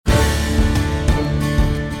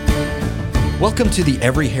Welcome to the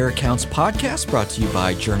Every Hair Counts podcast, brought to you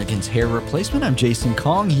by Jernigan's Hair Replacement. I'm Jason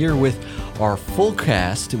Kong here with our full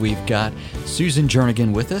cast. We've got Susan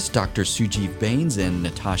Jernigan with us, Dr. Sujeev Bains, and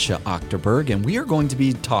Natasha Ochterberg, and we are going to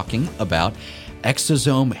be talking about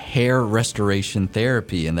exosome hair restoration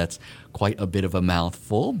therapy, and that's quite a bit of a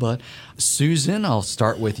mouthful. But Susan, I'll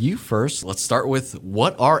start with you first. Let's start with,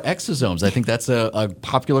 what are exosomes? I think that's a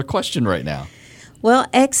popular question right now. Well,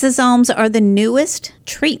 exosomes are the newest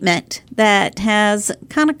treatment that has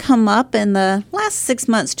kind of come up in the last 6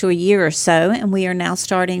 months to a year or so, and we are now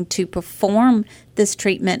starting to perform this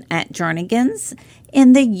treatment at Jernigan's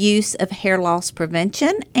in the use of hair loss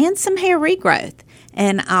prevention and some hair regrowth.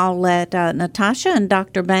 And I'll let Natasha and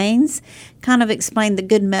Dr. Bains kind of explain the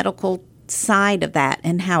good medical side of that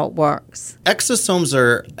and how it works. Exosomes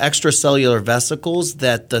are extracellular vesicles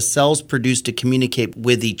that the cells produce to communicate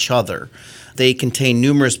with each other. They contain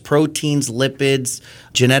numerous proteins, lipids,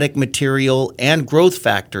 genetic material, and growth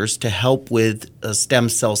factors to help with stem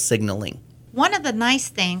cell signaling. One of the nice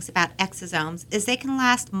things about exosomes is they can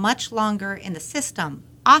last much longer in the system,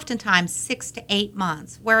 oftentimes 6 to 8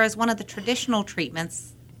 months, whereas one of the traditional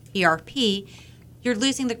treatments, PRP, you're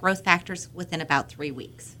losing the growth factors within about 3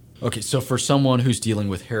 weeks. Okay, so for someone who's dealing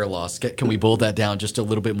with hair loss, can we boil that down just a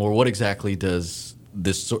little bit more? What exactly does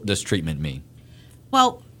this treatment mean?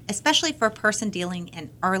 Well, especially for a person dealing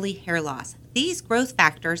in early hair loss, these growth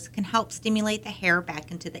factors can help stimulate the hair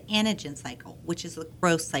back into the anagen cycle, which is the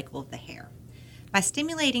growth cycle of the hair. By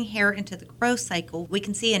stimulating hair into the growth cycle, we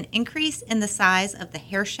can see an increase in the size of the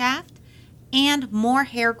hair shaft and more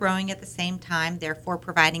hair growing at the same time, therefore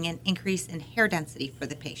providing an increase in hair density for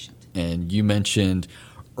the patient. And you mentioned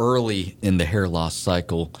early in the hair loss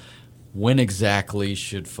cycle. When exactly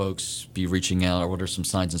should folks be reaching out, or what are some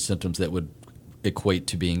signs and symptoms that would equate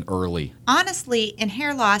to being early? Honestly, in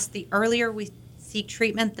hair loss, the earlier we seek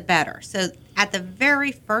treatment, the better. So at the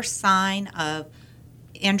very first sign of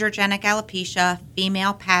androgenic alopecia,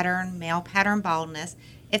 female pattern, male pattern baldness,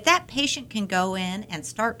 if that patient can go in and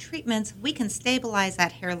start treatments, we can stabilize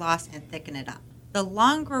that hair loss and thicken it up. The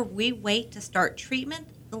longer we wait to start treatment,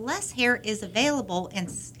 the less hair is available and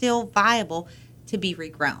still viable to be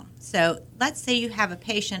regrown. So let's say you have a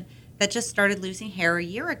patient that just started losing hair a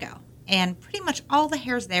year ago, and pretty much all the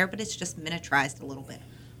hair's there, but it's just miniaturized a little bit.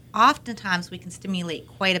 Oftentimes, we can stimulate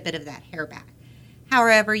quite a bit of that hair back.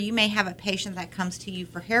 However, you may have a patient that comes to you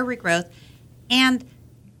for hair regrowth, and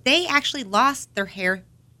they actually lost their hair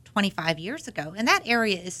 25 years ago, and that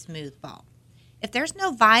area is smooth bald. If there's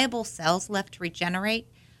no viable cells left to regenerate,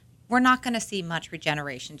 we're not going to see much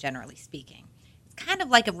regeneration, generally speaking. It's kind of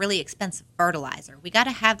like a really expensive fertilizer. We got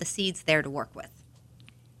to have the seeds there to work with.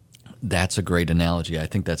 That's a great analogy. I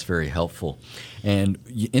think that's very helpful. And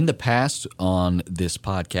in the past on this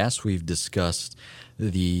podcast, we've discussed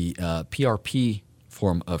the PRP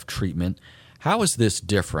form of treatment. How is this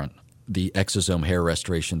different, the exosome hair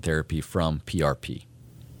restoration therapy, from PRP?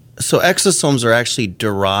 So exosomes are actually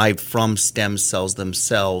derived from stem cells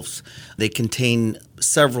themselves. They contain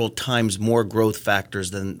several times more growth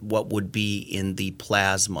factors than what would be in the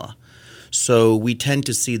plasma. So we tend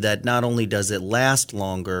to see that not only does it last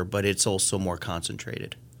longer, but it's also more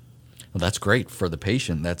concentrated. Well, that's great for the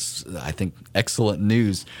patient. That's, I think, excellent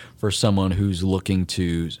news for someone who's looking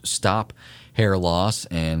to stop hair loss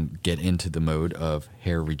and get into the mode of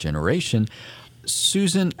hair regeneration.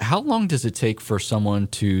 Susan, how long does it take for someone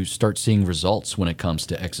to start seeing results when it comes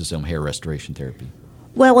to exosome hair restoration therapy?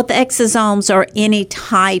 Well, with the exosomes or any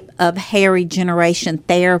type of hair regeneration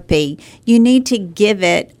therapy, you need to give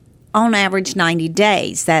it on average 90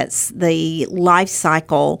 days. That's the life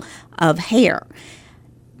cycle of hair.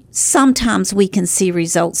 Sometimes we can see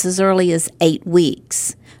results as early as 8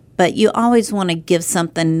 weeks, but you always want to give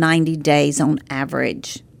something 90 days on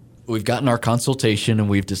average. We've gotten our consultation and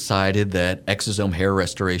we've decided that exosome hair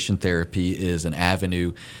restoration therapy is an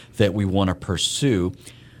avenue that we want to pursue.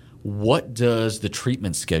 What does the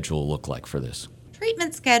treatment schedule look like for this?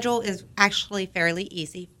 Treatment schedule is actually fairly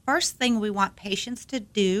easy. First thing we want patients to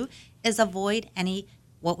do is avoid any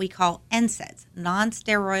what we call NSAIDs,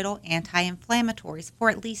 non-steroidal anti-inflammatories, for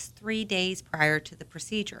at least 3 days prior to the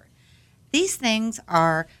procedure. These things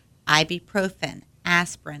are ibuprofen,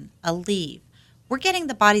 aspirin, Aleve. We're getting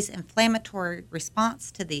the body's inflammatory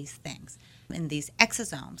response to these things in these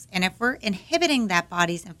exosomes. And if we're inhibiting that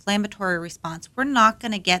body's inflammatory response, we're not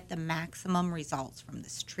going to get the maximum results from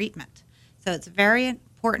this treatment. So it's very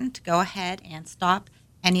important to go ahead and stop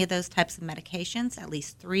any of those types of medications at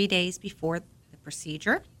least 3 days before the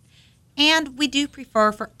procedure. And we do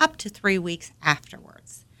prefer for up to 3 weeks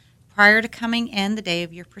afterwards. Prior to coming in the day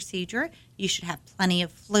of your procedure, you should have plenty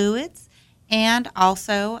of fluids And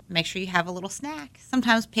also make sure you have a little snack.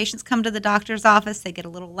 Sometimes patients come to the doctor's office, they get a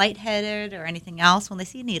little lightheaded or anything else when they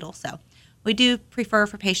see a needle. So we do prefer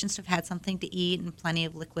for patients to have had something to eat and plenty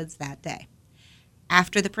of liquids that day.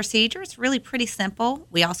 After the procedure, it's really pretty simple.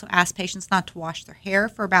 We also ask patients not to wash their hair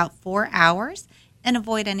for about 4 hours and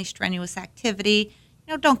avoid any strenuous activity.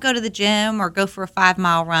 Don't go to the gym or go for a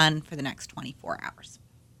 5-mile run for the next 24 hours.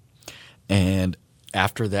 And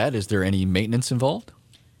after that, is there any maintenance involved?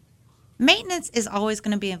 Maintenance is always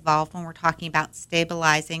going to be involved when we're talking about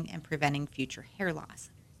stabilizing and preventing future hair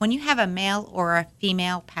loss. When you have a male or a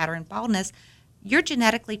female pattern baldness, you're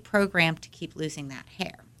genetically programmed to keep losing that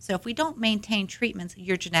hair. So if we don't maintain treatments,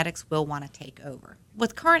 your genetics will want to take over.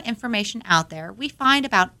 With current information out there, we find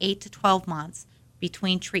about 8 to 12 months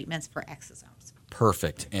between treatments for exosomes.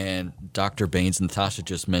 Perfect. And Dr. Baines, Natasha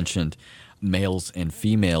just mentioned males and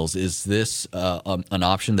females. Is this an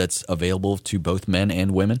option that's available to both men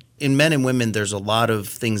and women? In men and women, there's a lot of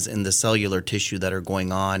things in the cellular tissue that are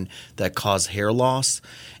going on that cause hair loss.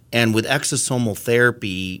 And with exosomal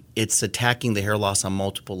therapy, it's attacking the hair loss on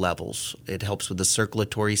multiple levels. It helps with the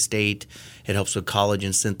circulatory state, it helps with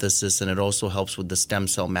collagen synthesis, and it also helps with the stem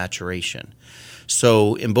cell maturation.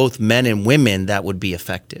 So in both men and women, that would be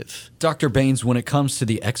effective. Dr. Baines, when it comes to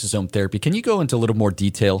the exosome therapy, can you go into a little more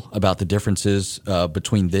detail about the differences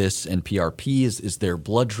between this and PRP? Is there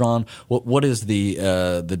blood drawn? What is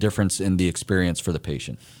the difference in the experience for the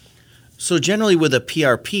patient? So generally with a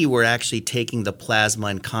PRP, we're actually taking the plasma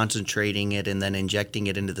and concentrating it and then injecting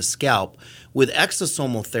it into the scalp. With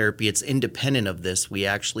exosomal therapy, it's independent of this. We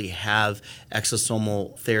actually have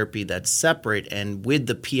exosomal therapy that's separate, and with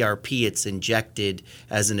the PRP, it's injected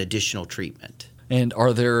as an additional treatment. And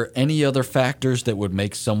are there any other factors that would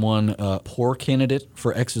make someone a poor candidate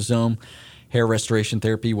for exosome hair restoration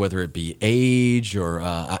therapy, whether it be age or,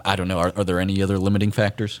 I don't know, are there any other limiting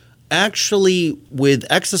factors? Actually, with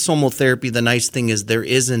exosomal therapy, the nice thing is there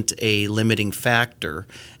isn't a limiting factor.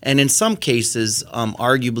 And in some cases,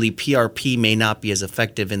 arguably, PRP may not be as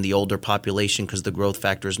effective in the older population because the growth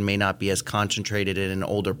factors may not be as concentrated in an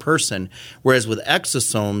older person. Whereas with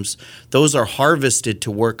exosomes, those are harvested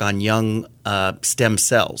to work on young stem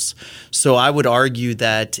cells. So I would argue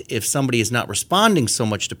that if somebody is not responding so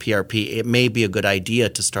much to PRP, it may be a good idea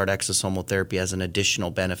to start exosomal therapy as an additional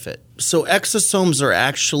benefit. So exosomes are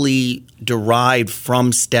actually derived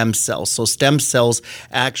from stem cells. So stem cells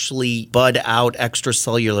actually bud out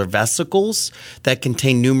extracellular vesicles that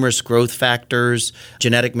contain numerous growth factors,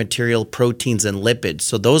 genetic material, proteins, and lipids.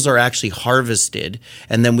 So those are actually harvested,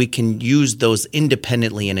 and then we can use those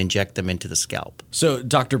independently and inject them into the scalp. So,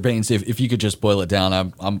 Dr. Baines, if you could just boil it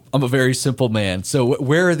down, I'm a very simple man. So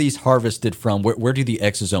where are these harvested from? Where do the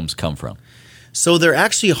exosomes come from? So they're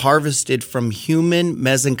actually harvested from human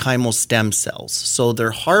mesenchymal stem cells. So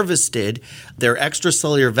they're harvested, they're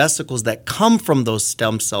extracellular vesicles that come from those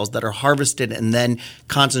stem cells that are harvested and then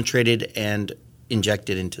concentrated and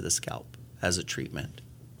injected into the scalp as a treatment.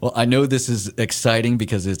 Well, I know this is exciting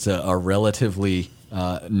because it's a relatively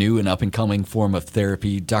new and up-and-coming form of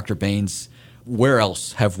therapy. Dr. Baines, where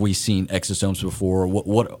else have we seen exosomes before?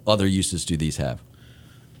 What other uses do these have?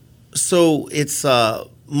 So it's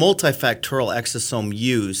multifactorial exosome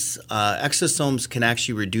use. Exosomes can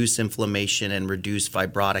actually reduce inflammation and reduce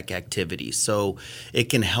fibrotic activity. So it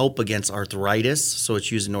can help against arthritis. So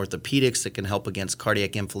it's used in orthopedics. It can help against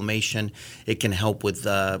cardiac inflammation. It can help with,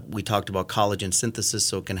 we talked about collagen synthesis,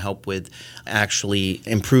 so it can help with actually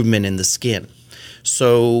improvement in the skin.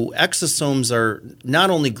 So exosomes are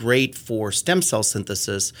not only great for stem cell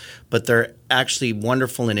synthesis, but they're actually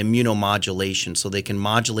wonderful in immunomodulation. So they can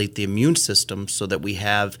modulate the immune system so that we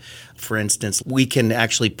have, for instance, we can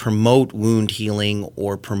actually promote wound healing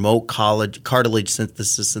or promote cartilage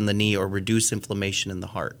synthesis in the knee or reduce inflammation in the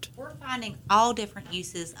heart. We're finding all different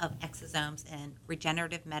uses of exosomes in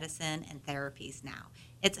regenerative medicine and therapies now.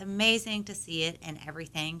 It's amazing to see it in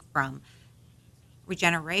everything from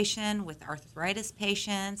regeneration with arthritis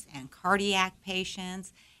patients and cardiac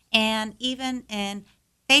patients, and even in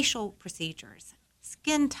facial procedures,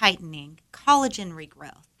 skin tightening, collagen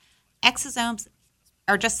regrowth. Exosomes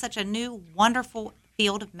are just such a new, wonderful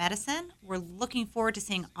field of medicine. We're looking forward to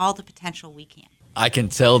seeing all the potential we can. I can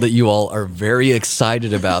tell that you all are very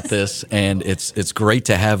excited about this, and it's great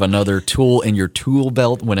to have another tool in your tool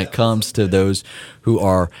belt when it comes to those who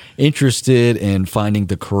are interested in finding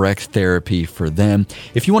the correct therapy for them.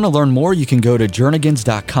 If you want to learn more, you can go to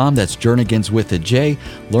Jernigans.com. That's Jernigans with a J.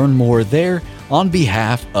 Learn more there. On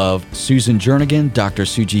behalf of Susan Jernigan, Dr.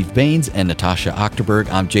 Sujeev Baines, and Natasha Achterberg,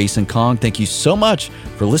 I'm Jason Kong. Thank you so much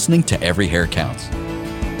for listening to Every Hair Counts.